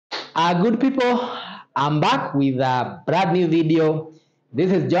Good people, I'm back with a brand new video.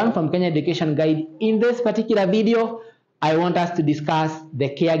 This is John from Kenya Education Guide. In this particular video, I want us to discuss the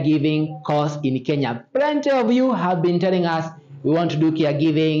caregiving course in Kenya. Plenty of you have been telling us we want to do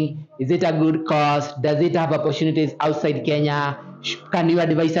caregiving. Is it a good course? Does it have opportunities outside Kenya? Can you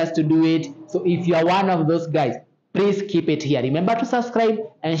advise us to do it? So if you are one of those guys, please keep it here. Remember to subscribe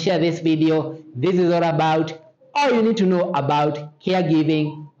and share this video. This is all about all you need to know about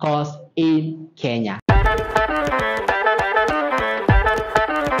caregiving course in Kenya.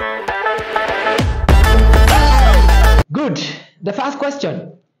 Good. The first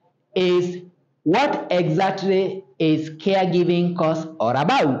question is, what exactly is caregiving course all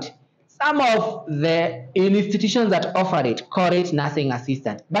about? Some of the institutions that offer it call it nursing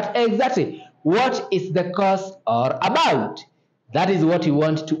assistant. But exactly what is the course all about? That is what you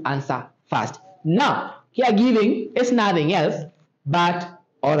want to answer first. Now, caregiving is nothing else but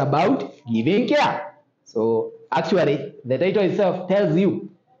all about giving care. So actually, the title itself tells you.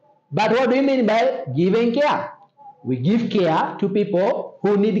 But what do you mean by giving care? We give care to people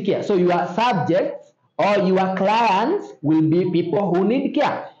who need care. So your subjects or your clients will be people who need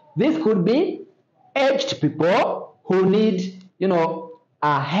care. This could be aged people who need,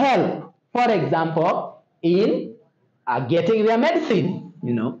 help. For example, in getting their medicine,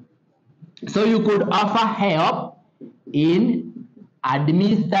 So you could offer help in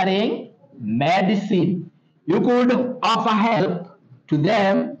administering medicine. You could offer help to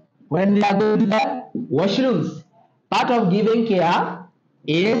them when they are going to the washrooms. Part of giving care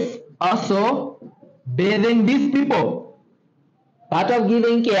is also bathing these people. Part of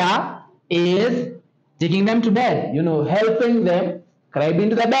giving care is taking them to bed, helping them climb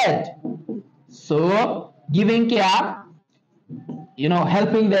into the bed. So giving care,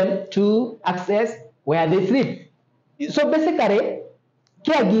 helping them to access where they sleep. So basically,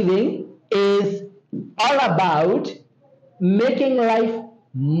 caregiving is all about making life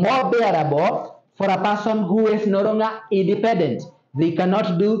more bearable for a person who is no longer independent. They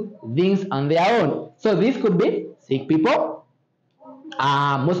cannot do things on their own. So this could be sick people,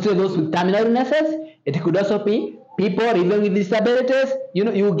 mostly those with terminal illnesses. It could also be people even with disabilities.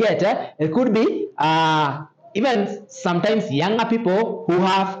 You get it. It could be even sometimes younger people who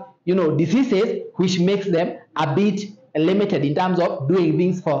have diseases which makes them a bit limited in terms of doing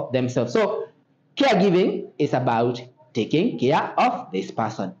things for themselves. So caregiving is about taking care of this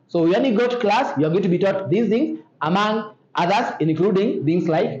person. So when you go to class, you are going to be taught these things, among others, including things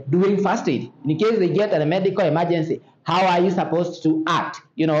like doing first aid. In case they get a medical emergency, how are you supposed to act?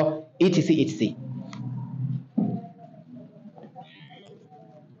 etc, etc.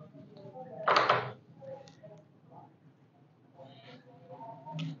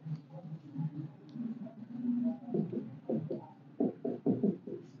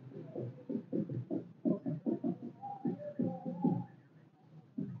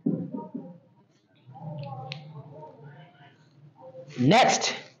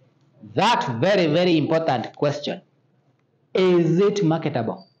 Next, that very, very important question. Is it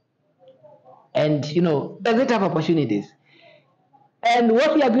marketable? And, does it have opportunities? And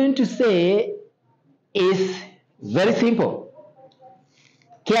what we are going to say is very simple.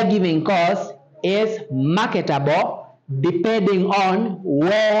 Caregiving course is marketable depending on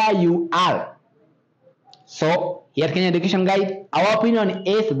where you are. So here at Kenya Education Guide, our opinion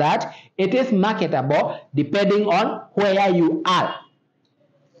is that it is marketable depending on where you are.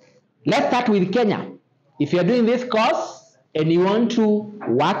 Let's start with Kenya. If you're doing this course and you want to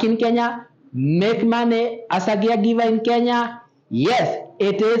work in Kenya, make money as a caregiver in Kenya, yes,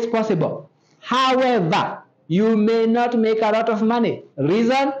 it is possible. However, you may not make a lot of money.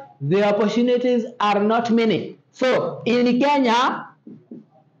 Reason, the opportunities are not many. So in Kenya,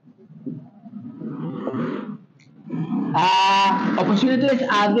 opportunities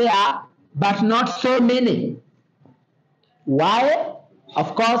are there, but not so many. Why?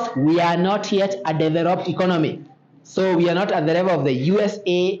 Of course, we are not yet a developed economy. So we are not at the level of the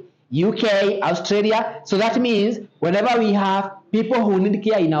USA, UK, Australia. So that means whenever we have people who need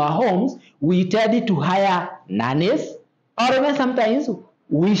care in our homes, we tend to hire nannies, or even sometimes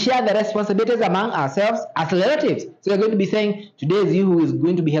we share the responsibilities among ourselves as relatives. So we're going to be saying, today is you who is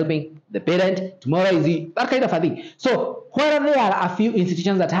going to be helping the parent, tomorrow is you, that kind of a thing. So while there are a few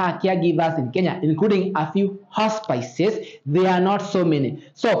institutions that have caregivers in Kenya, including a few hospices, they are not so many.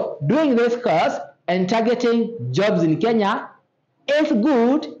 So doing this course and targeting jobs in Kenya is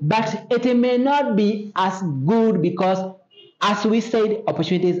good, but it may not be as good because, as we said,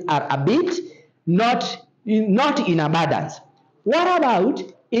 opportunities are a bit not in abundance. What about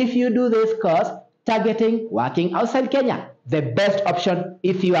if you do this course targeting working outside Kenya? the best option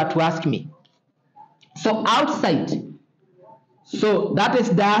if you are to ask me. So outside, so that is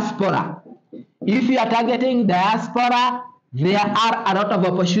diaspora. If you are targeting diaspora, there are a lot of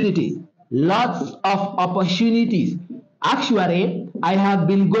opportunities, lots of opportunities. Actually, I have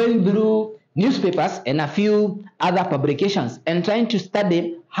been going through newspapers and a few other publications and trying to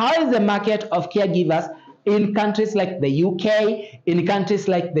study how is the market of caregivers in countries like the UK, in countries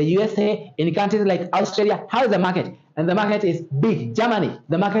like the USA, in countries like Australia. How is the market? And the market is big. Germany,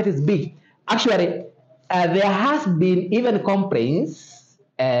 the market is big. Actually, there has been even complaints,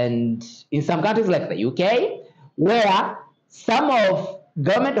 and in some countries like the UK, where some of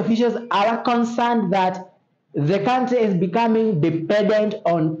government officials are concerned that the country is becoming dependent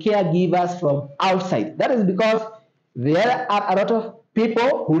on caregivers from outside. That is because there are a lot of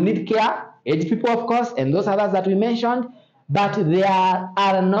people who need care, aged people, of course, and those others that we mentioned, but there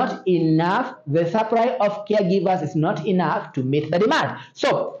are not enough. The supply of caregivers is not enough to meet the demand.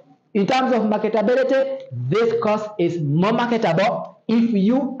 So, in terms of marketability, this course is more marketable if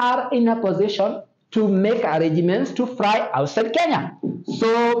you are in a position to make arrangements to fly outside Kenya.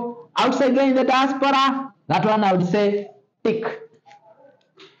 So, outside Kenya in the diaspora, that one I would say tick.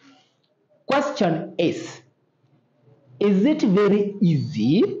 Question is it very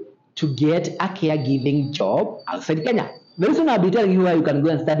easy to get a caregiving job outside Kenya? Very soon I'll be telling you where you can go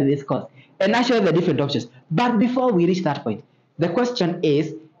and study this course and I'll show you the different options. But before we reach that point, the question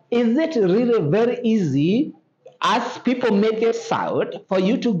is it really very easy, as people make it sound, for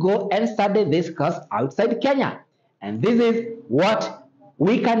you to go and study this course outside Kenya? And this is what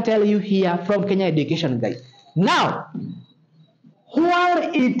we can tell you here from Kenya Education Guide. Now, while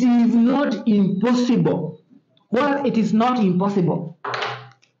it is not impossible, it is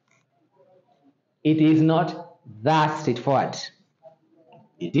not that straightforward.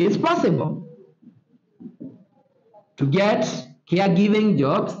 It is possible to get caregiving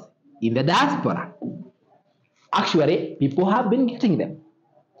jobs in the diaspora. Actually, people have been getting them.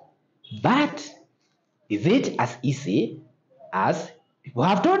 But is it as easy as people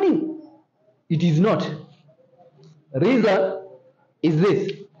have told you? It is not. Reason is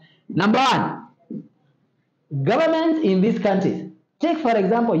this. Number one, governments in these countries, take for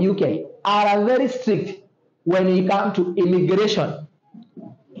example UK, are very strict when it comes to immigration.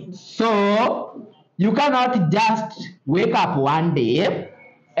 So you cannot just wake up one day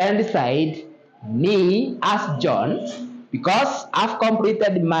and decide, me as John, because I've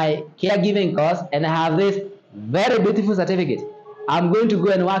completed my caregiving course and I have this very beautiful certificate, I'm going to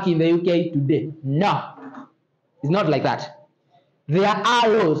go and work in the UK today. No, it's not like that. There are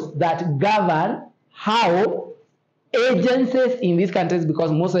laws that govern how agencies in these countries,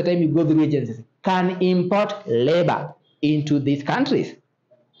 because most of the time you go through agencies, can import labor into these countries.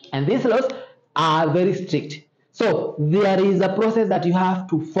 And these laws are very strict. So there is a process that you have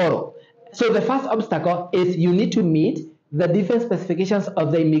to follow. So the first obstacle is you need to meet the different specifications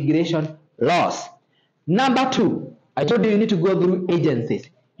of the immigration laws. Number two, I told you need to go through agencies.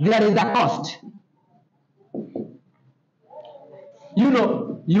 There is a cost.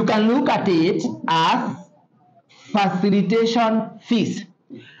 You can look at it as facilitation fees.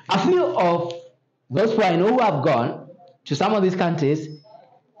 A few of those who I know who have gone to some of these countries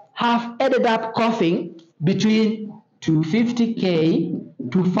have ended up costing between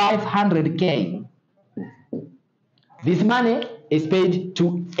 250K to 500K. This money is paid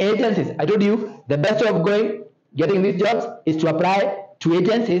to agencies. I told you the best way of getting these jobs is to apply to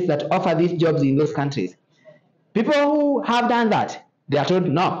agencies that offer these jobs in those countries. People who have done that, they are told,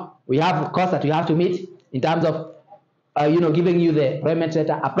 no, we have a cost that you have to meet in terms of giving you the employment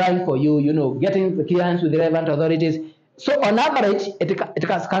letter, applying for you, getting the clearance with the relevant authorities. So on average, it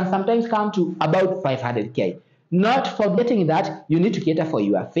can sometimes come to about 500K. Not forgetting that you need to cater for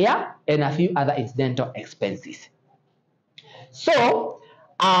your fare and a few other incidental expenses. So,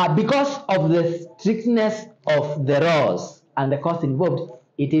 because of the strictness of the laws and the cost involved,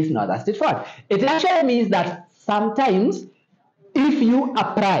 it is not that straightforward. It actually means that sometimes, if you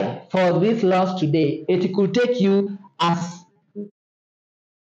apply for these laws today, it could take you as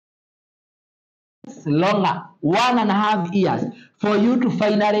longer, 1.5 years, for you to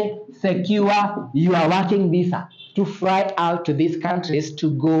finally secure your working visa to fly out to these countries to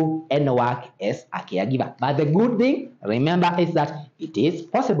go and work as a caregiver. But the good thing, remember, is that it is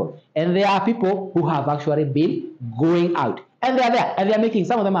possible. And there are people who have actually been going out. And they are there. And they are making,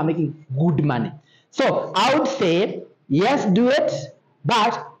 some of them are making good money. So I would say, yes, do it.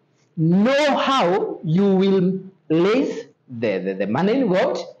 But know how you will raise the money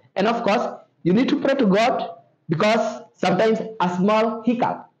involved. And of course, you need to pray to God, because sometimes a small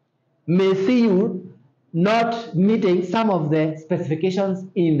hiccup may see you not meeting some of the specifications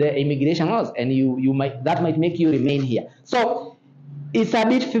in the immigration laws, and that might make you remain here. So it's a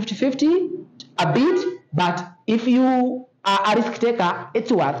bit 50-50, a bit, but if you are a risk taker,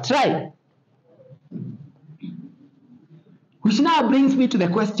 it's worth trying. Which now brings me to the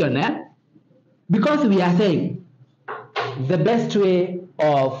question, because we are saying the best way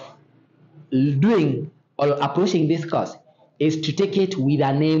of doing or approaching this course is to take it with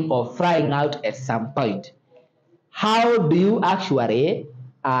a name of trying out at some point. How do you actually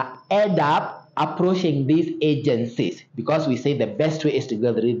end up approaching these agencies? Because we say the best way is to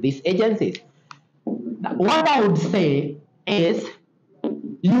go through these agencies. What I would say is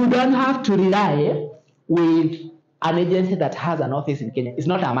you don't have to rely with an agency that has an office in Kenya. It's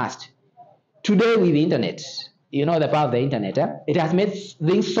not a must. Today with the internet, you know the power of the internet, it has made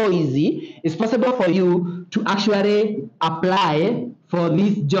things so easy. It's possible for you to actually apply for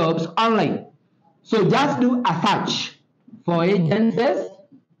these jobs online. So just do a search for agencies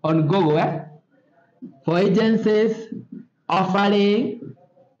on Google, for agencies offering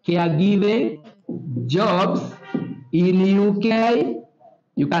caregiving jobs in UK.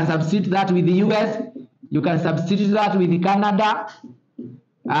 You can substitute that with the US. You can substitute that with Canada.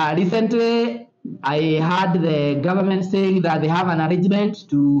 Recently, I heard the government saying that they have an arrangement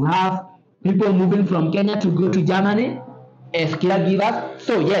to have people moving from Kenya to go to Germany as caregivers.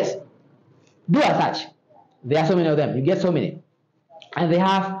 So yes, do a search. There are so many of them. You get so many. And they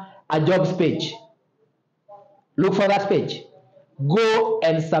have a jobs page. Look for that page. Go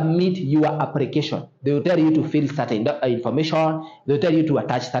and submit your application. They will tell you to fill certain information. They will tell you to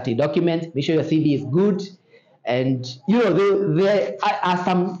attach certain documents. Make sure your CV is good. And you know there are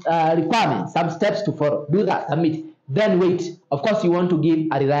some requirements, some steps to follow. Do that, submit. Then wait. Of course, you want to give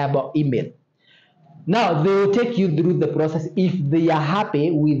a reliable email. Now they will take you through the process. If they are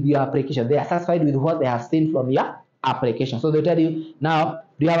happy with your application, they are satisfied with what they have seen from your application. So they tell you, now,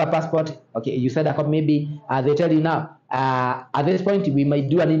 do you have a passport? Okay, you said a copy. Maybe they tell you now, at this point we might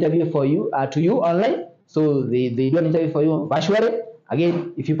do an interview for you to you online. So they do an interview for you virtually.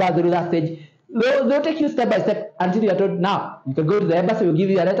 Again, if you pass through that stage, they'll take you step by step until you are told, now you can go to the embassy. We'll give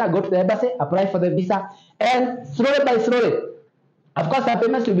you a letter. Go to the embassy, apply for the visa, and slowly by slowly, of course, some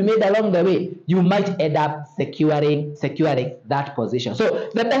payments will be made along the way. You might end up securing that position. So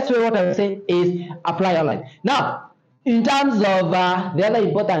the best way, what I would say, is apply online. Now, in terms of the other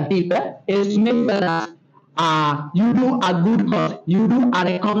important thing is to make sure that you do a good course, you do a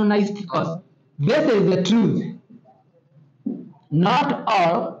recognized course. This is the truth. Not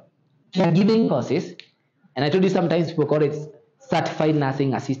all caregiving courses, and I told you sometimes people call it certified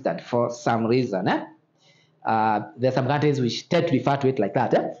nursing assistant for some reason. There are some countries which tend to refer to it like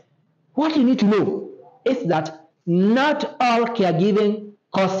that. What you need to know is that not all caregiving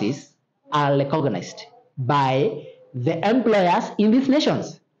courses are recognized by the employers in these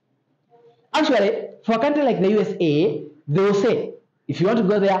nations. Actually, for a country like the USA, they will say, if you want to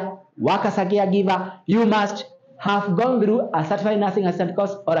go there, work as a caregiver, you must have gone through a certified nursing assistant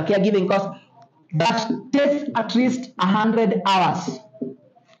course or a caregiving course that takes at least 100 hours.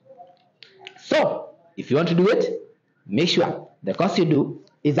 So, if you want to do it, make sure the course you do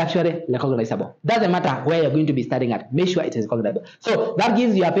is actually recognizable. Doesn't matter where you're going to be studying at, make sure it is recognizable. So that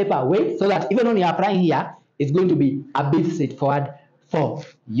gives you a paper weight so that even when you're applying here, it's going to be a bit straightforward for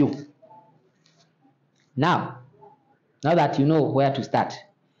you. Now that you know where to start,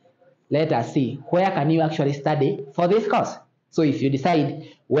 let us see where can you actually study for this course. So if you decide,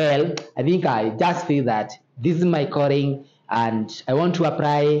 well, I think I just feel that this is my calling and I want to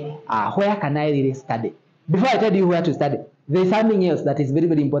apply, where can I really study? Before I tell you where to study, there's something else that is very,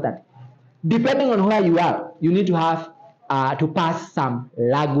 very important. Depending on where you are, you need to have to pass some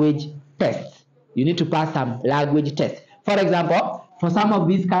language tests. You need to pass some language tests. For example, for some of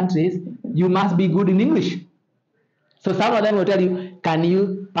these countries, you must be good in English. So some of them will tell you, can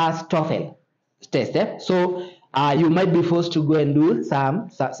you pass TOEFL test? So you might be forced to go and do some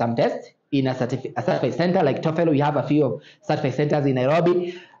tests in a certified center like TOEFL. We have a few of certified centers in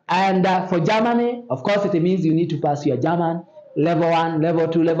Nairobi. And for Germany, of course, it means you need to pass your German level 1, level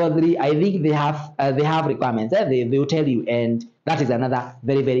 2, level 3. I think they have requirements. They will tell you, and that is another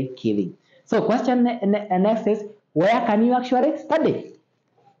very, very key thing. So question next is, where can you actually study?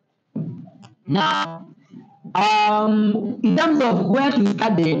 Now, in terms of where to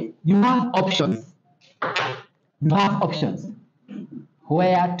study, you have options. You have options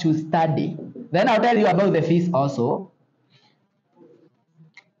where to study. Then I'll tell you about the fees also.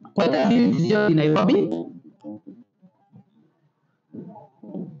 What are you in Nairobi?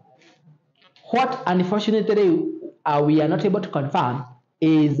 What unfortunately we are not able to confirm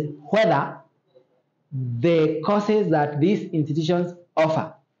is whether the courses that these institutions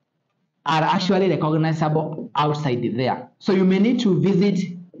offer are actually recognizable outside there. So you may need to visit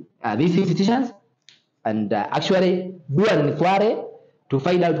these institutions and actually do an inquiry to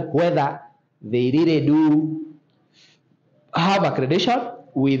find out whether they really do have accreditation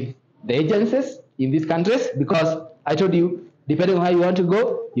with the agencies in these countries, because I told you, depending on how you want to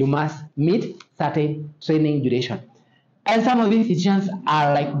go, you must meet certain training duration. And some of these institutions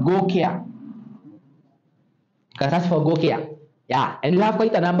are like Go Care. You can search for Go Care. Yeah, and you have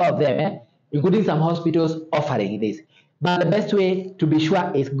quite a number of them, including some hospitals offering this. But the best way to be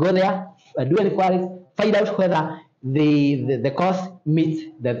sure is go there, do inquiries, find out whether the course meets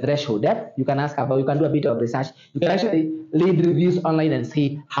the threshold. You can ask about, you can do a bit of research. You can actually read reviews online and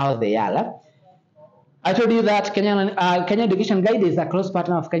see how they are. I told you that Kenya Education Guide is a close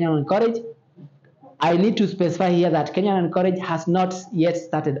partner of Kenya Online College. I need to specify here that Kenya Online College has not yet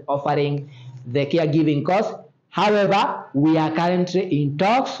started offering the caregiving course. However, we are currently in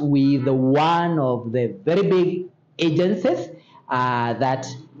talks with one of the very big agencies that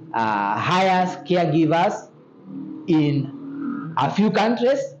hires caregivers in a few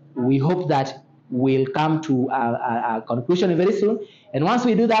countries. We hope that we'll come to a conclusion very soon. And once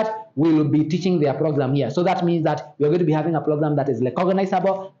we do that, we will be teaching their program here. So that means that we're going to be having a program that is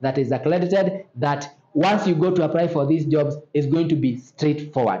recognizable, that is accredited, that once you go to apply for these jobs, is going to be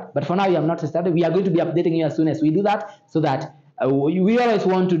straightforward. But for now, we have not started. We are going to be updating you as soon as we do that, so that we always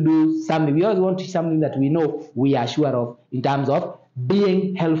want to do something. We always want to do something that we know we are sure of in terms of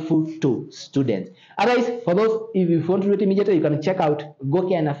being helpful to students. Otherwise, for those, if you want to do it immediately, you can check out Go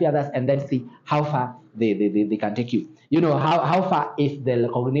Care and a few others and then see how far they can take you. You know, how far is the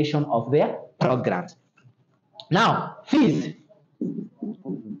recognition of their programs. Now, fees.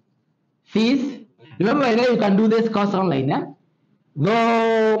 Remember, I know you can do this course online,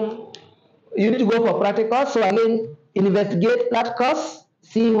 though you need to go for practical. So again, investigate that course,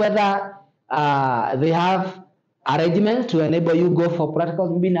 see whether they have arrangements to enable you go for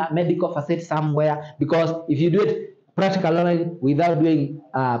practicals, maybe in a medical facility somewhere. Because if you do it practical online without doing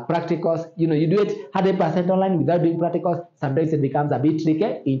practicals, you do it 100% online without doing practicals, sometimes it becomes a bit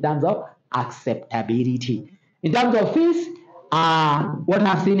tricky in terms of acceptability. In terms of fees, what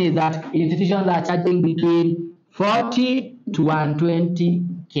I've seen is that institutions are charging between 40 to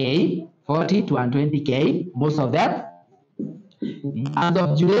 120K, 40 to 120K, most of them. In terms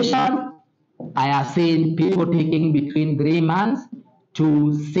of duration, I have seen people taking between 3 months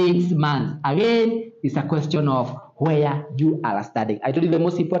to 6 months. Again, it's a question of where you are studying. I told you the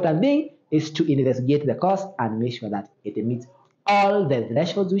most important thing is to investigate the course and make sure that it meets all the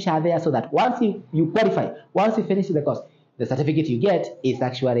thresholds which are there, so that once you qualify, once you finish the course, the certificate you get is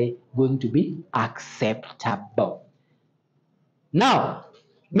actually going to be acceptable. Now,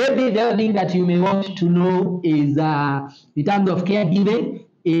 maybe the other thing that you may want to know is in terms of caregiving,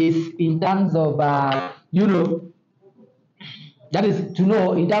 is in terms of, that is to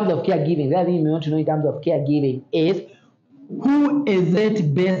know in terms of caregiving. The other thing you may want to know in terms of caregiving is, who is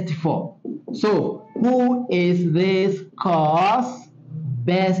it best for? So, who is this course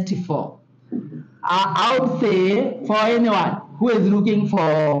best for? I would say for anyone who is looking for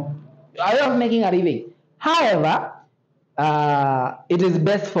a way of making a living. However, it is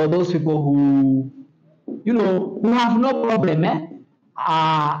best for those people who, who have no problem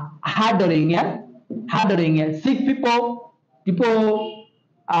handling sick people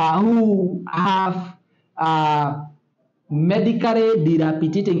who have medically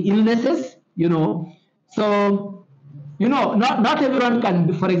debilitating illnesses, So, not everyone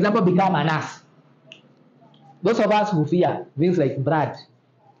can, for example, become a nurse. Those of us who fear things like blood,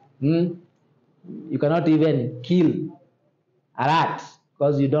 you cannot even kill a rat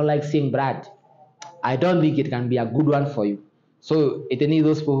because you don't like seeing blood. I don't think it can be a good one for you. So it needs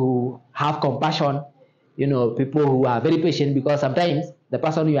those people who have compassion, people who are very patient, because sometimes the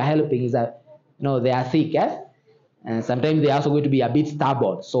person you are helping is they are sick, and sometimes they are also going to be a bit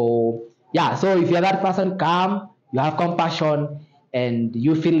stubborn. So yeah, so if you're that person, calm, you have compassion, and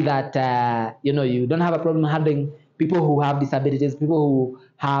you feel that you don't have a problem handling people who have disabilities, people who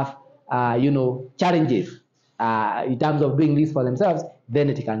have challenges in terms of doing this for themselves, then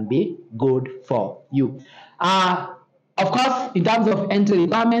it can be good for you. Of course, in terms of entry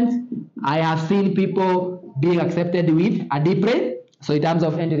requirements, I have seen people being accepted with a DPRE. So in terms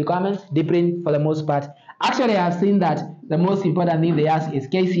of entry requirements, DPRE for the most part. Actually, I have seen that the most important thing they ask is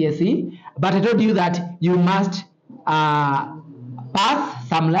KCSE, but I told you that you must pass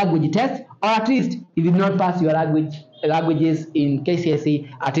some language tests, or at least if you did not pass your languages in KCSE,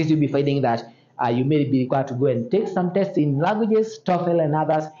 at least you'll be finding that you may be required to go and take some tests in languages, TOEFL and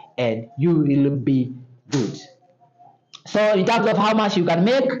others, and you will be Good. So in terms of how much you can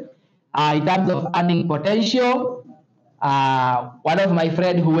make, in terms of earning potential, one of my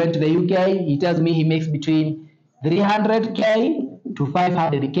friends who went to the UK, he tells me he makes between 300K to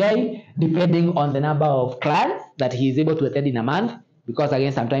 500K, depending on the number of clients that he is able to attend in a month. Because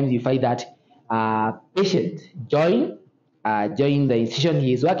again, sometimes you find that patients join the institution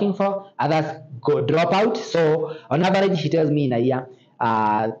he is working for, others drop out. So on average, he tells me in a year,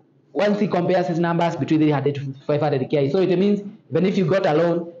 once he compares his numbers between 300 to 500K, so it means even if you got a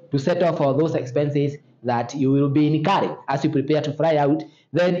loan to settle for those expenses that you will be incurring as you prepare to fly out,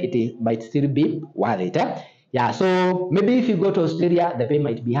 then might still be worth it. Yeah, so maybe if you go to Australia, the pay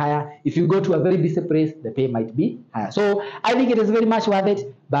might be higher. If you go to a very busy place, the pay might be higher. So I think it is very much worth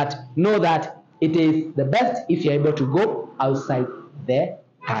it, but know that it is the best if you're able to go outside the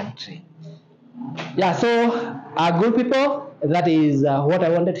country. Yeah, so good people, that is what I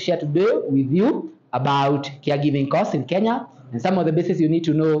wanted to share today with you about caregiving costs in Kenya and some of the basics you need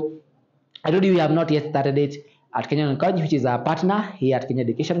to know. I told you we have not yet started it at Kenya College, which is our partner here at Kenya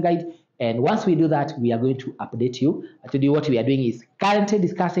Education Guide. And once we do that, we are going to update you. I told you what we are doing is currently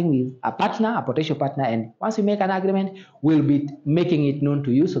discussing with a partner, a potential partner, and once we make an agreement, we'll be making it known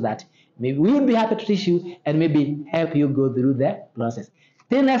to you so that maybe we will be happy to teach you and maybe help you go through the process.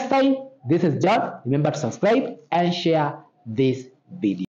 Till next time, this is John. Remember to subscribe and share this video.